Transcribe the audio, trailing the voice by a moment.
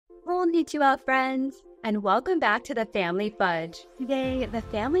Konnichiwa, friends, and welcome back to the Family Fudge. Today, the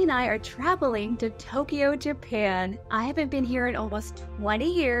family and I are traveling to Tokyo, Japan. I haven't been here in almost 20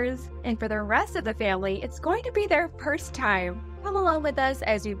 years, and for the rest of the family, it's going to be their first time. Come along with us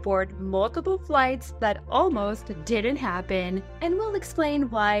as we board multiple flights that almost didn't happen, and we'll explain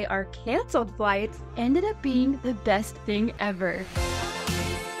why our canceled flights ended up being the best thing ever.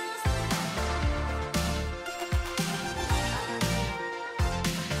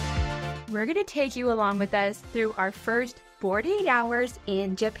 We're going to take you along with us through our first 48 hours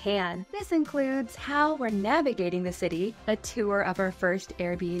in Japan. This includes how we're navigating the city, a tour of our first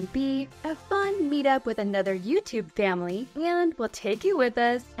Airbnb, a fun meetup with another YouTube family, and we'll take you with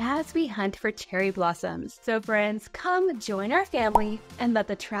us as we hunt for cherry blossoms. So friends, come join our family and let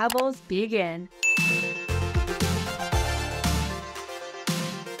the travels begin.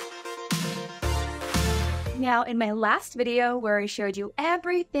 Now, in my last video where I showed you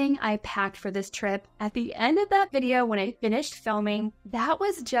everything I packed for this trip, at the end of that video when I finished filming, that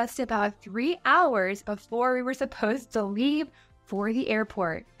was just about 3 hours before we were supposed to leave for the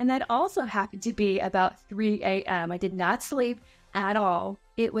airport. And that also happened to be about 3 a.m. I did not sleep at all.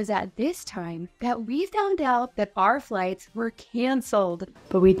 It was at this time that we found out that our flights were canceled.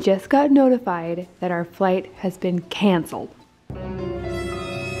 But we just got notified that our flight has been canceled.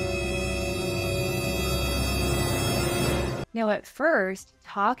 Now at first,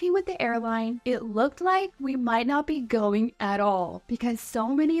 talking with the airline, it looked like we might not be going at all because so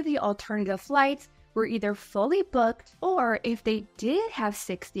many of the alternative flights were either fully booked or if they did have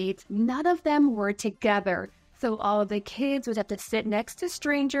 6 seats, none of them were together. So all of the kids would have to sit next to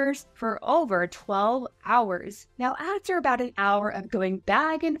strangers for over 12 hours. Now after about an hour of going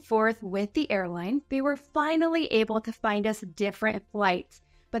back and forth with the airline, they were finally able to find us different flights.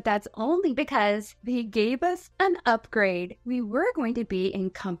 But that's only because they gave us an upgrade. We were going to be in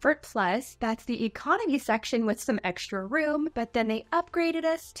Comfort Plus, that's the economy section with some extra room, but then they upgraded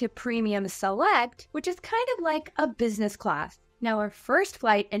us to Premium Select, which is kind of like a business class. Now our first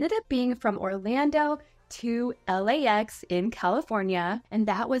flight ended up being from Orlando to LAX in California, and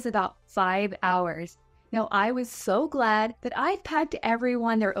that was about 5 hours. Now, I was so glad that I packed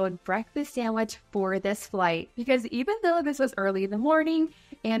everyone their own breakfast sandwich for this flight because even though this was early in the morning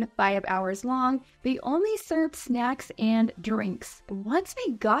and 5 hours long, they only served snacks and drinks. But once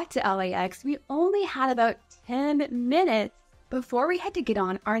we got to LAX, we only had about 10 minutes before we had to get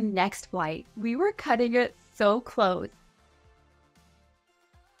on our next flight. We were cutting it so close.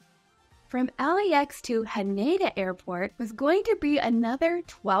 From LAX to Haneda Airport was going to be another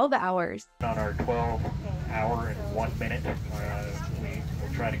 12 hours. On our 12-hour and 1 minute,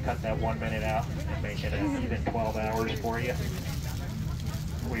 we'll try to cut that 1 minute out and make it an even 12 hours for you.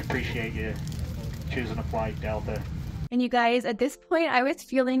 We appreciate you choosing to fly Delta. And you guys, at this point, I was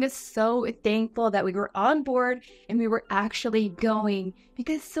feeling so thankful that we were on board and we were actually going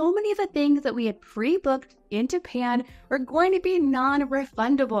because so many of the things that we had pre-booked in Japan were going to be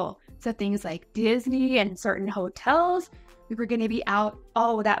non-refundable. So things like Disney and certain hotels, we were going to be out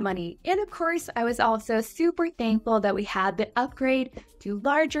all of that money. And of course, I was also super thankful that we had the upgrade to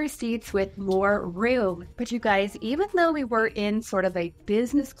larger seats with more room. But you guys, even though we were in sort of a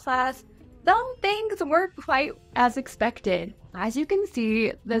business class, some things weren't quite as expected. As you can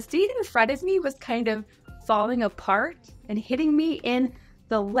see, the seat in front of me was kind of falling apart and hitting me in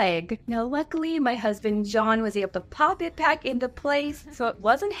the leg. Now, luckily, my husband John was able to pop it back into place, so it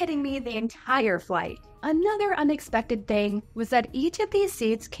wasn't hitting me the entire flight. Another unexpected thing was that each of these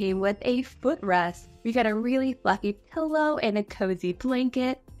seats came with a footrest. We got a really fluffy pillow and a cozy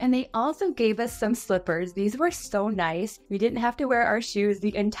blanket, and they also gave us some slippers. These were so nice. We didn't have to wear our shoes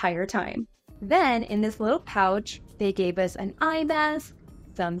the entire time. Then, in this little pouch, they gave us an eye mask,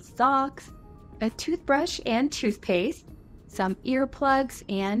 some socks, a toothbrush and toothpaste, some earplugs,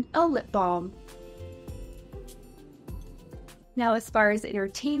 and a lip balm. Now, as far as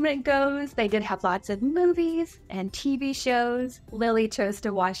entertainment goes, they did have lots of movies and TV shows. Lily chose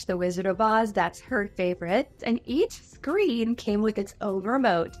to watch The Wizard of Oz, that's her favorite, and each screen came with its own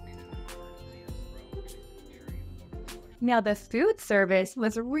remote. Now, the food service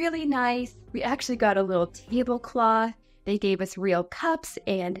was really nice. We actually got a little tablecloth. They gave us real cups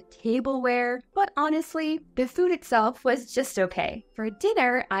and tableware, but honestly, the food itself was just okay. For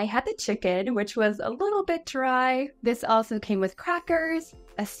dinner, I had the chicken, which was a little bit dry. This also came with crackers,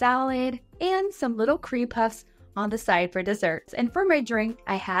 a salad, and some little cream puffs, on the side for desserts. And for my drink,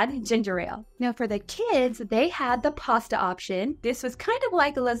 I had ginger ale. Now for the kids, they had the pasta option. This was kind of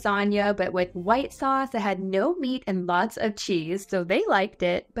like a lasagna, but with white sauce that had no meat and lots of cheese, so they liked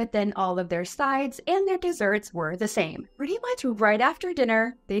it. But then all of their sides and their desserts were the same. Pretty much right after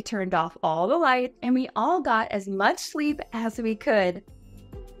dinner, they turned off all the lights and we all got as much sleep as we could.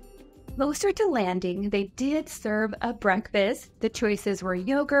 Closer to landing, they did serve a breakfast. The choices were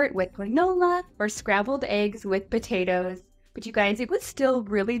yogurt with granola or scrambled eggs with potatoes. But you guys, it was still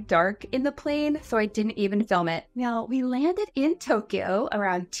really dark in the plane, so I didn't even film it. Now, we landed in Tokyo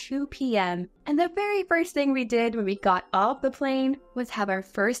around 2 p.m. And the very first thing we did when we got off the plane was have our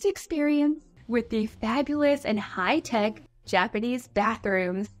first experience with the fabulous and high-tech Japanese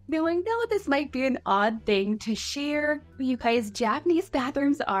bathrooms. Now, I know this might be an odd thing to share, but you guys, Japanese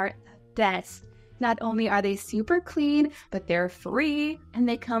bathrooms are best. Not only are they super clean, but they're free and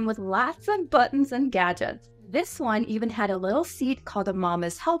they come with lots of buttons and gadgets. This one even had a little seat called a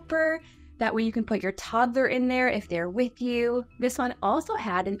mama's helper. That way you can put your toddler in there if they're with you. This one also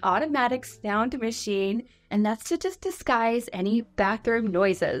had an automatic sound machine, and that's to just disguise any bathroom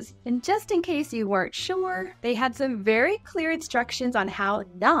noises. And just in case you weren't sure, they had some very clear instructions on how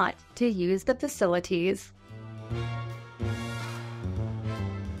not to use the facilities.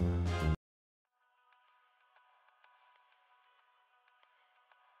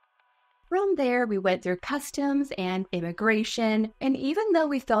 From there, we went through customs and immigration, and even though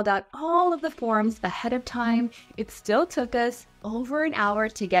we filled out all of the forms ahead of time, it still took us over an hour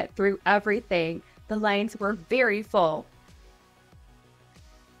to get through everything. The lines were very full.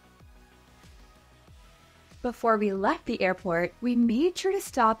 Before we left the airport, we made sure to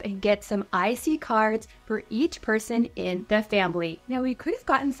stop and get some IC cards for each person in the family. Now, we could have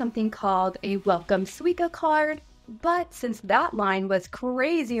gotten something called a Welcome Suica card, but since that line was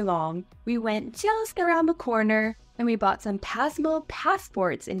crazy long, we went just around the corner and we bought some Pasmo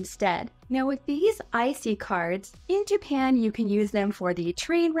passports instead. Now with these IC cards, in Japan you can use them for the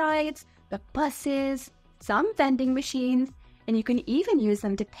train rides, the buses, some vending machines, and you can even use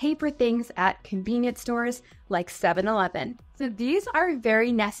them to pay for things at convenience stores like 7-Eleven. So these are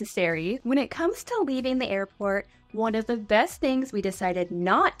very necessary. When it comes to leaving the airport, one of the best things we decided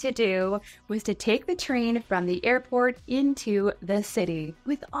not to do was to take the train from the airport into the city.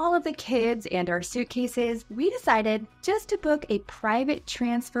 With all of the kids and our suitcases, we decided just to book a private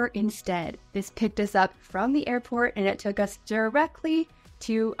transfer instead. This picked us up from the airport and it took us directly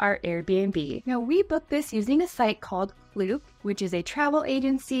to our Airbnb. Now, we booked this using a site called Klook, which is a travel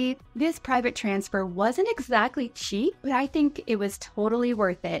agency. This private transfer wasn't exactly cheap, but I think it was totally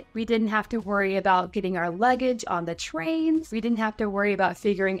worth it. We didn't have to worry about getting our luggage on the trains. We didn't have to worry about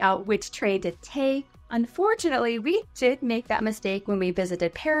figuring out which train to take. Unfortunately, we did make that mistake when we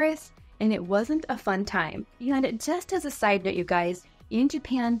visited Paris, and it wasn't a fun time. And just as a side note, you guys, in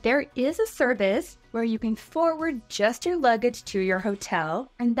Japan, there is a service where you can forward just your luggage to your hotel,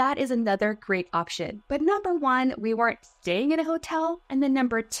 and that is another great option. But number one, we weren't staying in a hotel, and then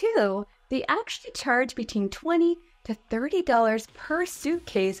number two, they actually charge between $20 to $30 per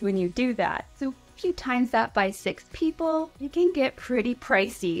suitcase when you do that. So if you times that by 6 people, it can get pretty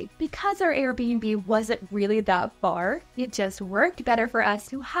pricey. Because our Airbnb wasn't really that far, it just worked better for us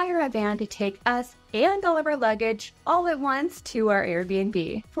to hire a van to take us and all of our luggage all at once to our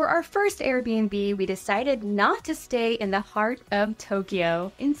Airbnb. For our first Airbnb, we decided not to stay in the heart of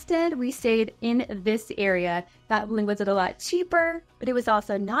Tokyo. Instead, we stayed in this area. Not only was it a lot cheaper, but it was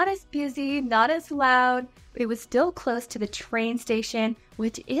also not as busy, not as loud, but it was still close to the train station,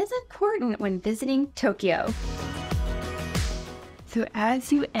 which is important when visiting Tokyo. So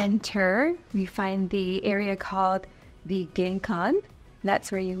as you enter, we find the area called the Genkan.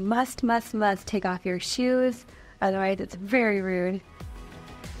 That's where you must take off your shoes, otherwise it's very rude.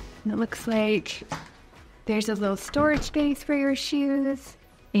 And it looks like there's a little storage space for your shoes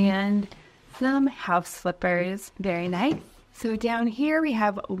and some house slippers. Very nice. So down here we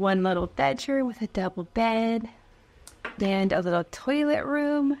have one little bedroom with a double bed and a little toilet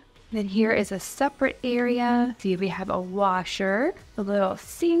room. Then here is a separate area. See, we have a washer, a little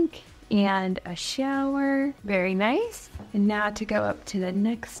sink, and a shower. Very nice. And now to go up to the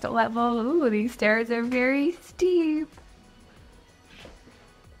next level. Ooh, these stairs are very steep.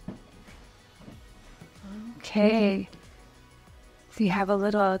 Okay. So you have a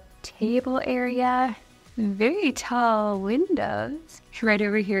little table area. Very tall windows. Right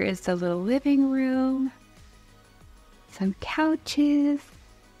over here is the little living room. Some couches.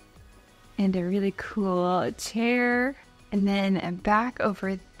 And a really cool chair. And then back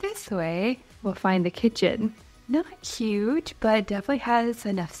over this way, we'll find the kitchen. Not huge, but definitely has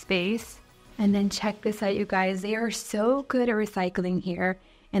enough space. And then check this out, you guys. They are so good at recycling here,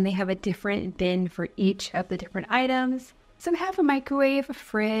 and they have a different bin for each of the different items. So we have a microwave, a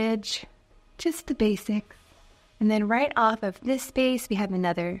fridge, just the basics. And then right off of this space, we have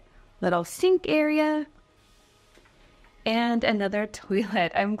another little sink area and another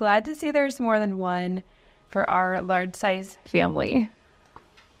toilet. I'm glad to see there's more than one for our large size family.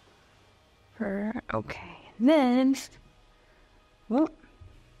 Okay, and then,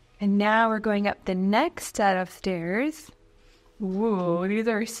 and now we're going up the next set of stairs. Whoa, these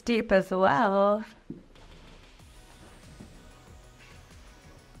are steep as well.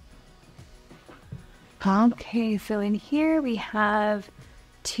 Okay, so in here we have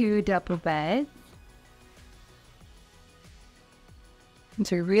 2 double beds.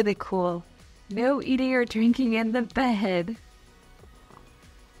 These are really cool. No eating or drinking in the bed.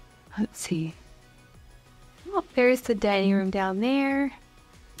 Let's see. Oh, there's the dining room down there.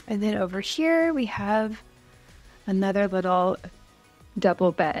 And then over here we have another little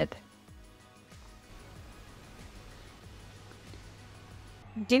double bed.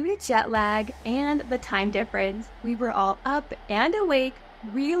 Due to jet lag and the time difference, we were all up and awake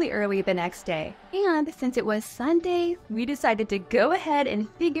really early the next day. And since it was Sunday, we decided to go ahead and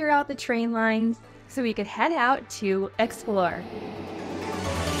figure out the train lines so we could head out to explore.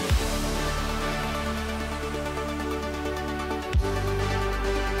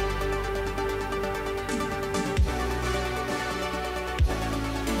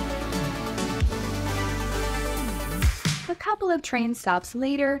 A couple of train stops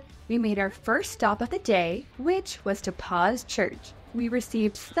later, we made our first stop of the day, which was to Paws Church. We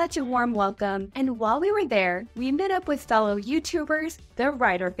received such a warm welcome, and while we were there, we met up with fellow YouTubers, the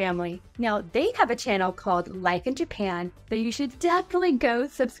Ryder family. Now, they have a channel called Life in Japan that you should definitely go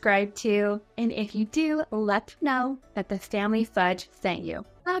subscribe to, and if you do, let them know that the Family Fudge sent you.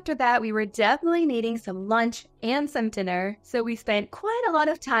 After that, we were definitely needing some lunch and some dinner, so we spent quite a lot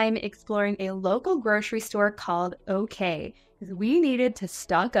of time exploring a local grocery store called OK. We needed to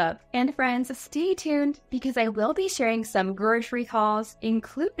stock up. And friends, stay tuned because I will be sharing some grocery hauls,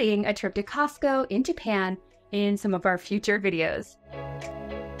 including a trip to Costco in Japan in some of our future videos.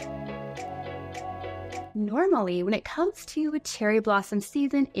 Normally, when it comes to cherry blossom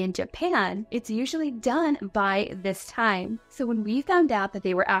season in Japan, it's usually done by this time. So when we found out that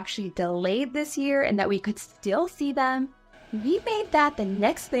they were actually delayed this year and that we could still see them, we made that the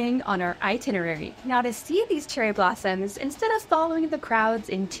next thing on our itinerary. Now, to see these cherry blossoms, instead of following the crowds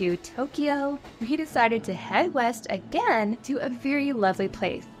into Tokyo, we decided to head west again to a very lovely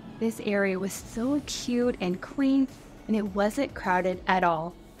place. This area was so cute and clean, and it wasn't crowded at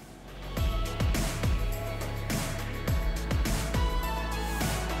all.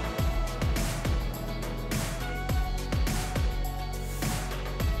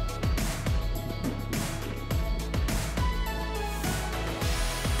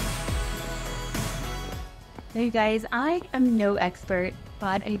 Now, you guys, I am no expert,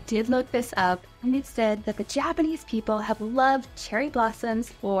 but I did look this up, and it said that the Japanese people have loved cherry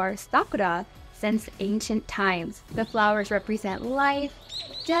blossoms, or sakura, since ancient times. The flowers represent life,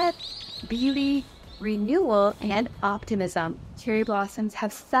 death, beauty, renewal, and optimism. Cherry blossoms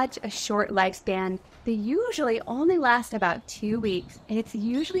have such a short lifespan. They usually only last about 2 weeks, and it's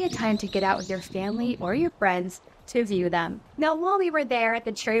usually a time to get out with your family or your friends to view them. Now, while we were there,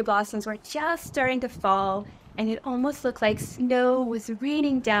 the cherry blossoms were just starting to fall, and it almost looked like snow was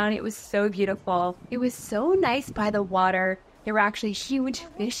raining down. It was so beautiful. It was so nice by the water. There were actually huge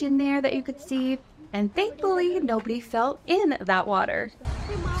fish in there that you could see, and thankfully nobody fell in that water.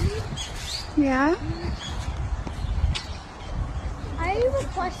 Hey, Mommy. Yeah? I have a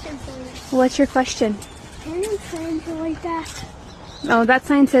question for you. What's your question? Can you signs are like that? Oh, that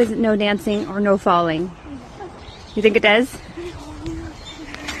sign says no dancing or no falling. You think it does?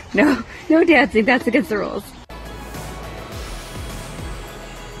 No, no dancing. That's against the rules.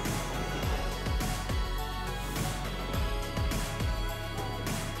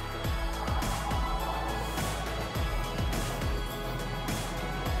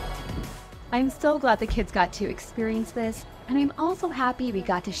 I'm so glad the kids got to experience this, and I'm also happy we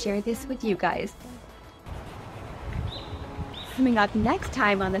got to share this with you guys. Coming up next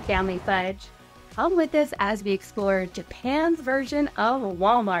time on the Family Fudge, come with us as we explore Japan's version of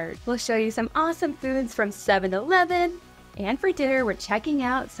Walmart. We'll show you some awesome foods from 7-Eleven, and for dinner we're checking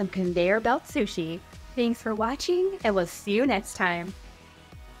out some conveyor belt sushi. Thanks for watching, and we'll see you next time.